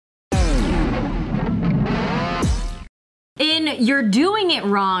In You're Doing It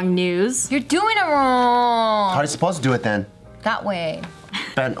Wrong news. You're doing it wrong. How are you supposed to do it then? That way.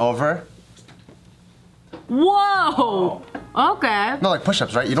 Bent over? Whoa! Okay. No, like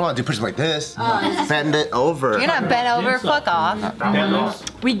push-ups, right? You don't want to do push-ups like this. Bend it over. You're not bent over. Fuck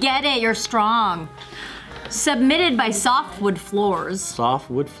off. We get it. You're strong. Submitted by Softwood Floors.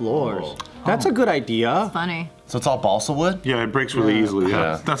 Softwood floors. That's a good idea. Funny. So it's all balsa wood? Yeah, it breaks really easily.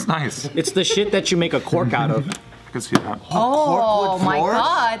 Yeah. That's nice. It's the shit that you make a cork out of. I can see that. Oh Corkwood my floors?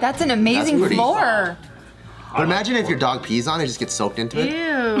 god, that's an amazing That's pretty floor. But imagine if your dog pees on it, it just gets soaked into it.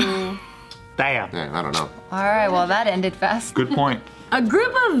 Ew. Damn. Yeah, I don't know. All right, well that ended fast. Good point. A group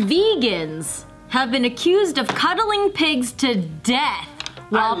of vegans have been accused of cuddling pigs to death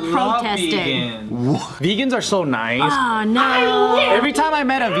while protesting. Vegans are so nice. Oh no. Every time I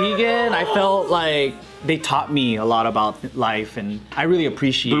met a vegan, I felt like they taught me a lot about life, and I really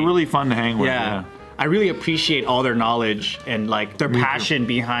appreciate. They're really fun to hang with. Yeah. I really appreciate all their knowledge and like their passion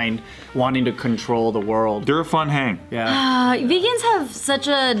behind wanting to control the world. They're a fun hang. Yeah. Vegans have such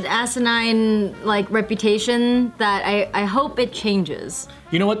an asinine reputation that I hope it changes.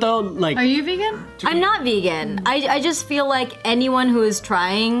 You know what though? Like, Are you vegan? I'm not vegan. I just feel like anyone who is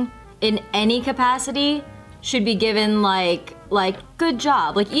trying in any capacity should be given like good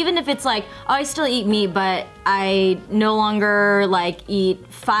job. Like even if it's like, oh, I still eat meat, but I no longer like eat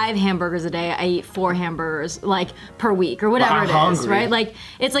 5 hamburgers a day. I eat 4 hamburgers like per week or whatever it is, right? Like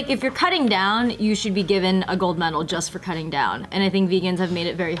it's like if you're cutting down, you should be given a gold medal just for cutting down. And I think vegans have made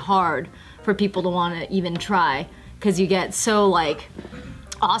it very hard for people to want to even try because you get so like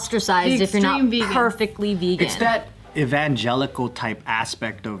ostracized if you're not perfectly vegan. it's that evangelical type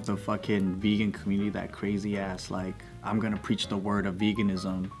aspect of the fucking vegan community, that crazy ass like, I'm gonna preach the word of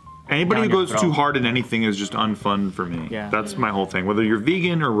veganism. Anybody who Down your goes throat. too hard in anything is just unfun for me. Yeah. That's my whole thing. Whether you're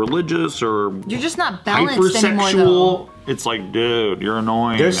vegan or religious or You're just not balanced anymore though. hypersexual, it's like, dude, you're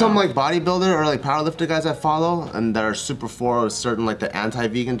annoying. There's some now. like bodybuilder or like powerlifter guys I follow and that are super for a certain like the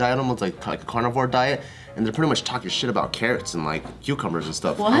anti-vegan diet, almost like a carnivore diet, and they're pretty much talking shit about carrots and like cucumbers and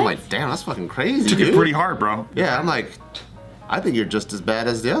stuff. What? I'm like, damn, that's fucking crazy, Took dude. it pretty hard, bro. Yeah, I'm like, I think you're just as bad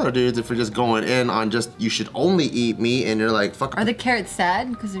as the other dudes if you're just going in on just you should only eat meat and you're like, fuck. Are the carrots sad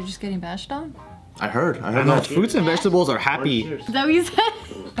because they're just getting bashed on? I heard No, that. fruits and vegetables are happy. Is that what you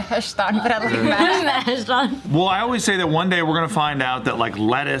said? Bashed on, but I like mashed. Well, I always say that one day we're gonna find out that like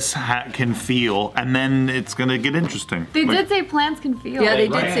lettuce can feel, and then it's gonna get interesting. They Like, did say plants can feel. Yeah, they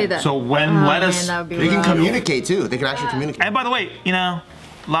did say that. So when lettuce, Man, that would be They can rough. communicate too. They can actually communicate. and by the way, you know,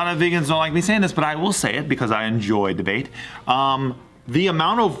 a lot of vegans don't like me saying this, but I will say it because I enjoy debate. The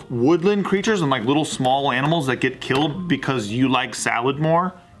amount of woodland creatures and like little small animals that get killed because you like salad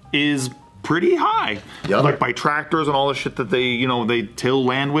more is pretty high. Yep. Like by tractors and all the shit that they, you know, they till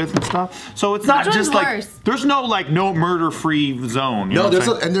land with and stuff. So it's not Which just one's like, worse? there's no like no murder-free zone. You know what I'm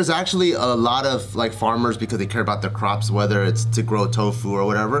saying? And there's actually a lot of like farmers because they care about their crops, whether it's to grow tofu or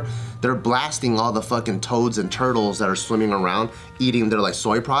whatever. They're blasting all the fucking toads and turtles that are swimming around, eating their like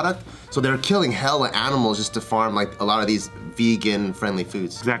soy product. So they're killing hella animals just to farm like a lot of these vegan-friendly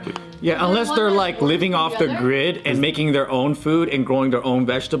foods. Exactly. Yeah, unless they're like living off the grid and making their own food and growing their own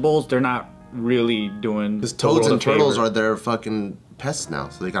vegetables, they're not really doing. Because the world toads a and turtles favor. are their fucking pests now,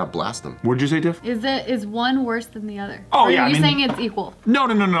 so they gotta blast them. What'd you say, Tiff? Is one worse than the other? Oh, Or yeah, Are I you mean- saying it's equal? No,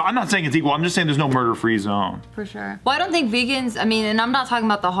 I'm not saying it's equal. I'm just saying there's no murder-free zone. For sure. Well, I don't think vegans, I mean, and I'm not talking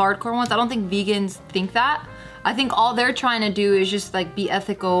about the hardcore ones, I don't think vegans think that. I think all they're trying to do is just like be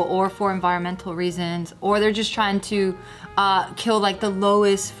ethical or for environmental reasons, or they're just trying to kill like the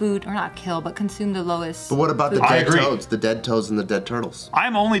lowest food, or not kill, but consume the lowest. But what about the food. I dead agree. toads? The dead toads and the dead turtles.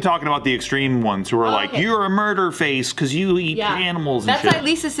 I'm only talking about the extreme ones who are like, okay. you're a murder face because you eat animals and That's shit. like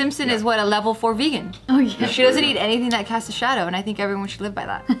Lisa Simpson is what, a level 4 vegan. Oh yeah. She doesn't eat anything that casts a shadow, and I think everyone should live by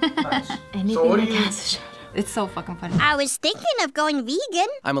that. Anything that casts a shadow. It's so fucking funny. I was thinking of going vegan.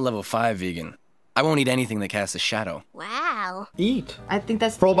 I'm a level 5 vegan. I won't eat anything that casts a shadow. Wow. Eat. I think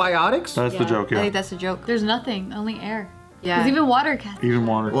that's Probiotics? That's the joke, I yeah. think that's a joke. There's nothing, only air. Yeah. Because even water casts. Even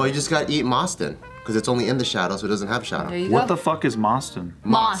water. Well, you just gotta eat moss then, because it's only in the shadow, so it doesn't have shadow. There you What go. the fuck is Moston?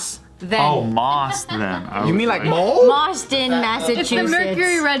 Moss. Then. Oh, moss then. I You was mean like mold? Boston, Massachusetts. It's the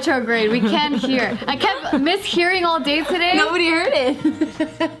Mercury retrograde. We can't hear. I kept mishearing all day today. Nobody heard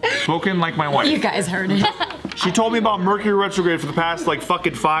it. Spoken like my wife. You guys heard it. She told me about Mercury retrograde for the past like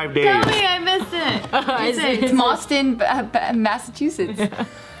fucking 5 days. Tell me I missed it. I see. It's Boston, Massachusetts.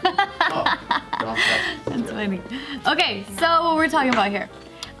 That's funny. Okay, so what we're talking about here.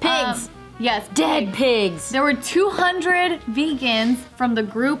 Pigs. Yes, Dead pigs. There were 200 vegans from the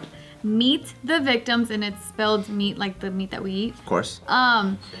group meet the victims, and it's spelled meat like the meat that we eat. Of course.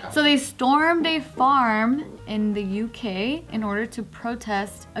 So they stormed a farm in the UK in order to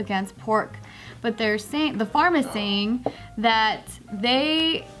protest against pork. But they're saying, the farm is saying that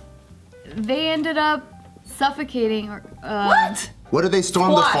they ended up suffocating or What did they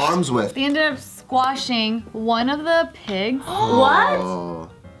storm the farms with? They ended up squashing one of the pigs. What?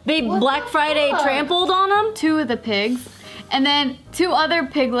 They Black Friday trampled on them? 2 of the pigs. And then 2 other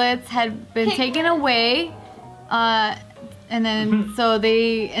piglets had been taken away. And then so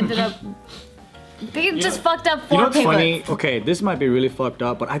they ended up they just fucked up 4 piglets. Funny? Okay, this might be really fucked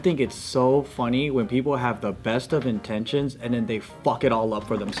up, but I think it's so funny when people have the best of intentions and then they fuck it all up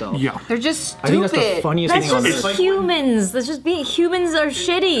for themselves. Yeah. They're just stupid. I think that's the funniest That's thing on just this. humans. That's just being humans are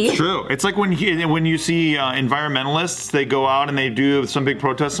shitty. It's true. It's like when you see environmentalists, they go out and they do some big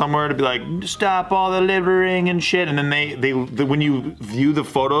protest somewhere to be like, stop all the littering and shit, and then they when you view the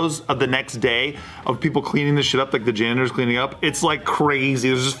photos of the next day of people cleaning the shit up, like the janitors cleaning up, it's like crazy.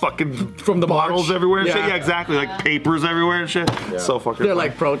 There's just fucking From the bottles march. everywhere and shit. Yeah. Yeah, exactly. Like papers everywhere and shit. So fucking. They're funny.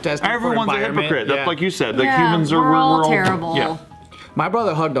 like protesting. for Everyone's a environment. hypocrite. Yeah. That's like you said. Like Yeah, humans are we're all all terrible. Yeah. My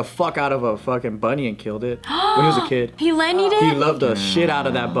brother hugged the fuck out of a fucking bunny and killed it when he was a kid. He Lenny'd He it? loved the shit out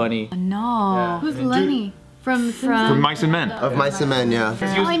of that bunny. No. Who's Lenny? From From Mice and Men. Of Mice and Men, yeah.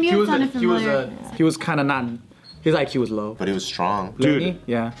 Oh, I knew it sounded familiar. He was kind of not. His IQ was low. But he was strong. Dude. Lenny?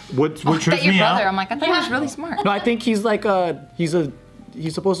 Yeah. What trips That your me brother? out? I'm like, I thought he was really smart. No, I think he's like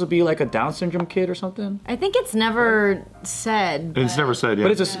he's supposed to be like a Down syndrome kid or something. I think it's never said. It's never said. Yeah.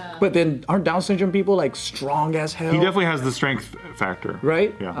 But it's just. But then aren't Down syndrome people like strong as hell? He definitely has the strength factor.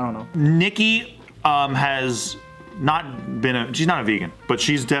 Right? Yeah. I don't know. Nikki has not been she's not a vegan, but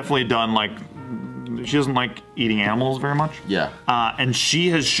she's definitely done like, she doesn't like eating animals very much. Yeah. And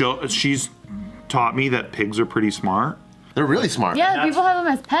she's taught me that pigs are pretty smart. They're really smart. Yeah, people have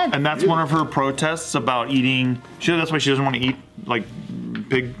them as pets. And that's one of her protests about eating. That's why she doesn't want to eat like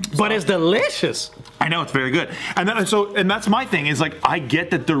pig. But it's delicious. I know, it's very good. And that's my thing is like, I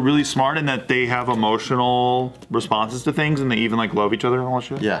get that they're really smart and that they have emotional responses to things and they even like love each other and all that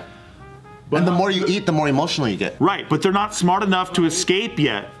shit. Yeah. And the more you eat, the more emotional you get. Right, but they're not smart enough to escape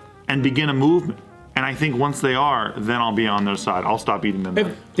yet and begin a movement. And I think once they are, then I'll be on their side. I'll stop eating them.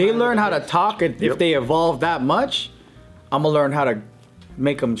 If they learn how to talk, if they evolve that much, I'm gonna learn how to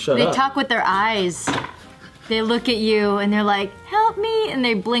make them shut They up. talk with their eyes. They look at you and they're like, help me, and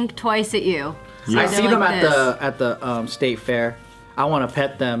they blink twice at you. So I they're see like them this. at the state fair. I want to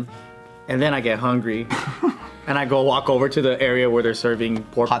pet them, and then I get hungry, and I go walk over to the area where they're serving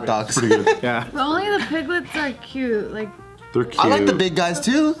pork Hot ribs. dogs. Pretty good. Yeah. But only the piglets are cute. Like They're cute. I like the big guys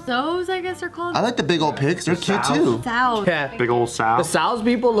too. those, I guess they're called. I like the big old pigs. They're cute sows. too. Sows. Yeah. big old sow. The Sows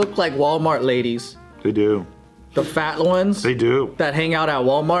people look like Walmart ladies. They do. The fat ones They do. that hang out at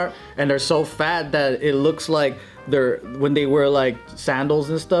Walmart, and they're so fat that it looks like when they wear like sandals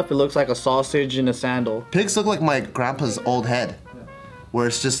and stuff, it looks like a sausage in a sandal. Pigs look like my grandpa's old head, where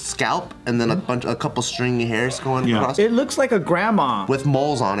it's just scalp and then a couple stringy hairs going Yeah. across It looks like a grandma. with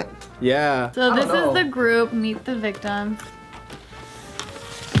moles on it. Yeah. So I this don't know. is the group, Meet the Victims.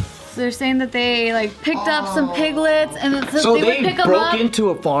 So they're saying that they like picked up some piglets and then So they would they pick them broke up. into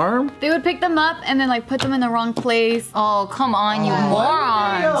a farm? They would pick them up and then like put them in the wrong place. Oh, come on, you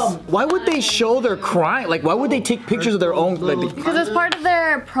morons. Why would they show their crime? Like, why would they take pictures of their own? Like, Because it's part of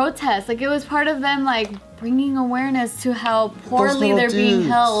their protest. Like it was part of them like bringing awareness to how poorly little they're being dudes.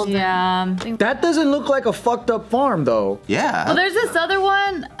 held. Yeah. that doesn't look like a fucked up farm, though. Yeah. Well, there's this other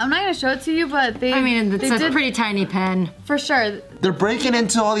one. I'm not gonna show it to you, but they. I mean, they it's a did pretty tiny pen. for sure. They're breaking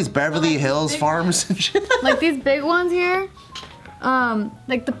into all these Beverly Hills farms and shit. Like these big ones here.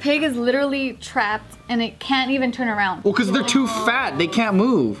 Like the pig is literally trapped and it can't even turn around. Well, because they're too fat. They can't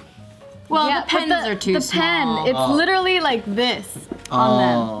move. Well, Yeah, the but pens are too the small. pen, it's literally like this on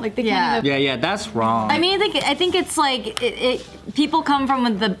them. Like they Yeah. can't even. Yeah, that's wrong. I mean, I think it's like people come from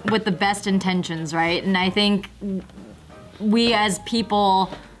with the best intentions, right? And I think we as people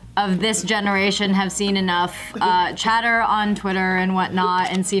of this generation have seen enough chatter on Twitter and whatnot,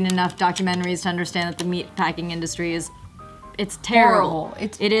 and seen enough documentaries to understand that the meat packing industry it's terrible. Horrible.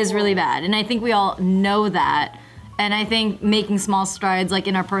 It is really bad, and I think we all know that. And I think making small strides, like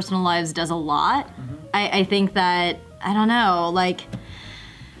in our personal lives, does a lot. I think that, I don't know, like,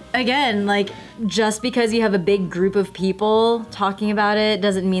 again, like, just because you have a big group of people talking about it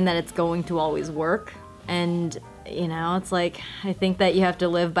doesn't mean that it's going to always work. And, you know, it's like, I think that you have to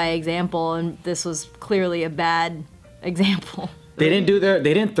live by example, and this was clearly a bad example. They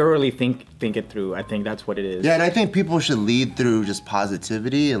didn't thoroughly think it through. I think that's what it is. Yeah, and I think people should lead through just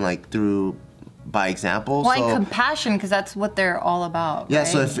positivity and like through by example. Well, so, and compassion, because that's what they're all about. yeah, right?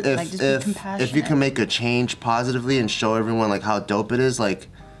 so if Like, just be if you compassionate. can make a change positively and show everyone like how dope it is, like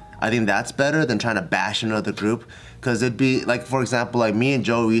I think that's better than trying to bash another group. Because it'd be like, for example, like me and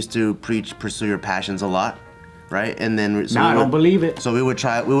Joe, we used to preach pursue your passions a lot, right? And then so I don't believe it. So we would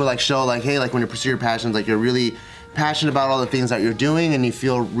like show like, hey, like when you pursue your passions, like you're really passionate about all the things that you're doing and you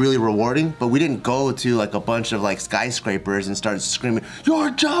feel really rewarding. But we didn't go to like a bunch of like skyscrapers and start screaming, your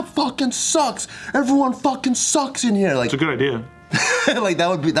job fucking sucks. Everyone fucking sucks in here. Like It's a good idea. like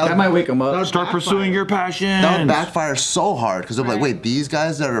That might wake them up. Start pursuing your passion. That would backfire so hard because they're like, wait, these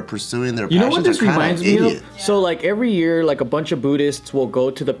guys that are pursuing their You know passions what this are kinda reminds me idiots. of? So like every year, like a bunch of Buddhists will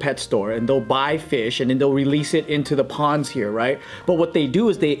go to the pet store and they'll buy fish and then they'll release it into the ponds here, right? But what they do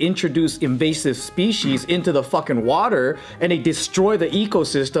is they introduce invasive species into the fucking water and they destroy the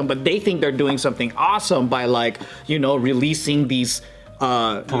ecosystem, but they think they're doing something awesome by like, you know, releasing these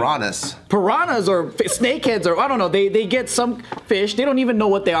Piranhas or snakeheads or I don't know. They get some fish. They don't even know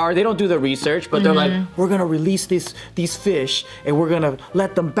what they are. They don't do the research, but they're like, we're gonna release these fish and we're gonna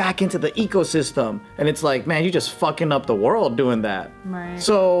let them back into the ecosystem. And it's like, man, you're just fucking up the world doing that. Right.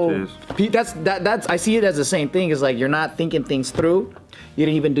 So that's I see it as the same thing. Is like you're not thinking things through. You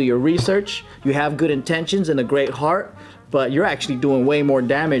didn't even do your research. You have good intentions and a great heart, but you're actually doing way more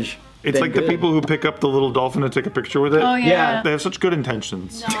damage. It's like the people who pick up the little dolphin to take a picture with it. Oh, yeah. They have such good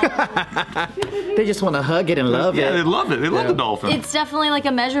intentions. They just want to hug it and love Yeah, it. they love it. They love the dolphin. It's definitely like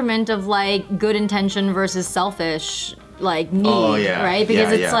a measurement of like good intention versus selfish like need, right?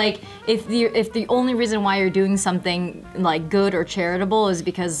 Because it's like if the only reason why you're doing something like good or charitable is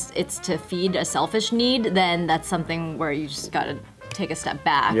because it's to feed a selfish need, then that's something where you just gotta take a step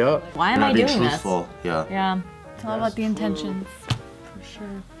back. Yep. Why am not I being doing this? truthful. Yeah. Yeah. It's all about the intentions, for sure.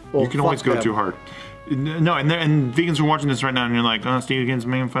 Well, You can always fuck go them. too hard. No, and vegans are watching this right now, and you're like, "Oh, Steve Gaines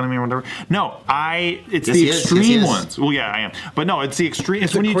making fun of me or whatever." No, it's Yes, the he is. Yes, extreme he is. ones. Well, yeah, I am, but no, it's the extreme.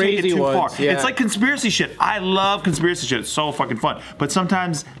 It's the when you take it crazy too ones, far. yeah. It's like conspiracy shit. I love conspiracy shit. It's so fucking fun. But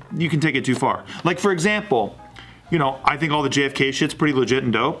sometimes you can take it too far. Like for example, you know, I think all the JFK shit's pretty legit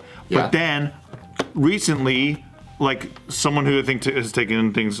and dope. Yeah. But then recently, like someone who I think has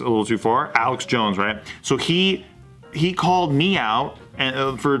taken things a little too far, Alex Jones, right? So he called me out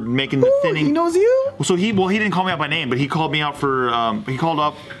for making the thinning. He knows you? So he didn't call me out by name, but he called me out for he called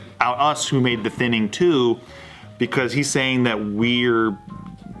out us who made the thinning too, because he's saying that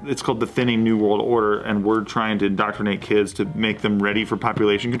it's called the thinning New World Order, and we're trying to indoctrinate kids to make them ready for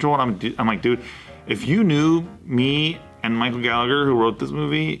population control. And I'm like, dude, if you knew me and Michael Gallagher who wrote this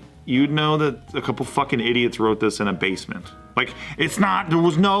movie, you'd know that a couple fucking idiots wrote this in a basement. Like, there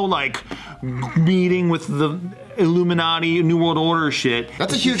was no like meeting with the Illuminati, New World Order shit.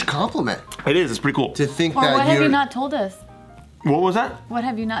 That's a huge compliment It is. It's pretty cool. to think Or that what have you're. you not told us? What was that? What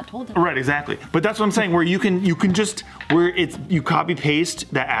have you not told us? Right, exactly. But that's what I'm saying. Where you can just you copy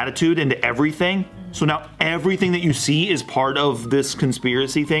paste that attitude into everything. So now everything that you see is part of this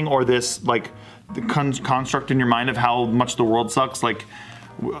conspiracy thing or this like the construct in your mind of how much the world sucks. Like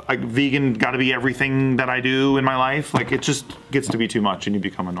vegan got to be everything that I do in my life. Like it just gets to be too much and you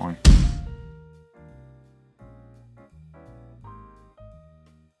become annoying.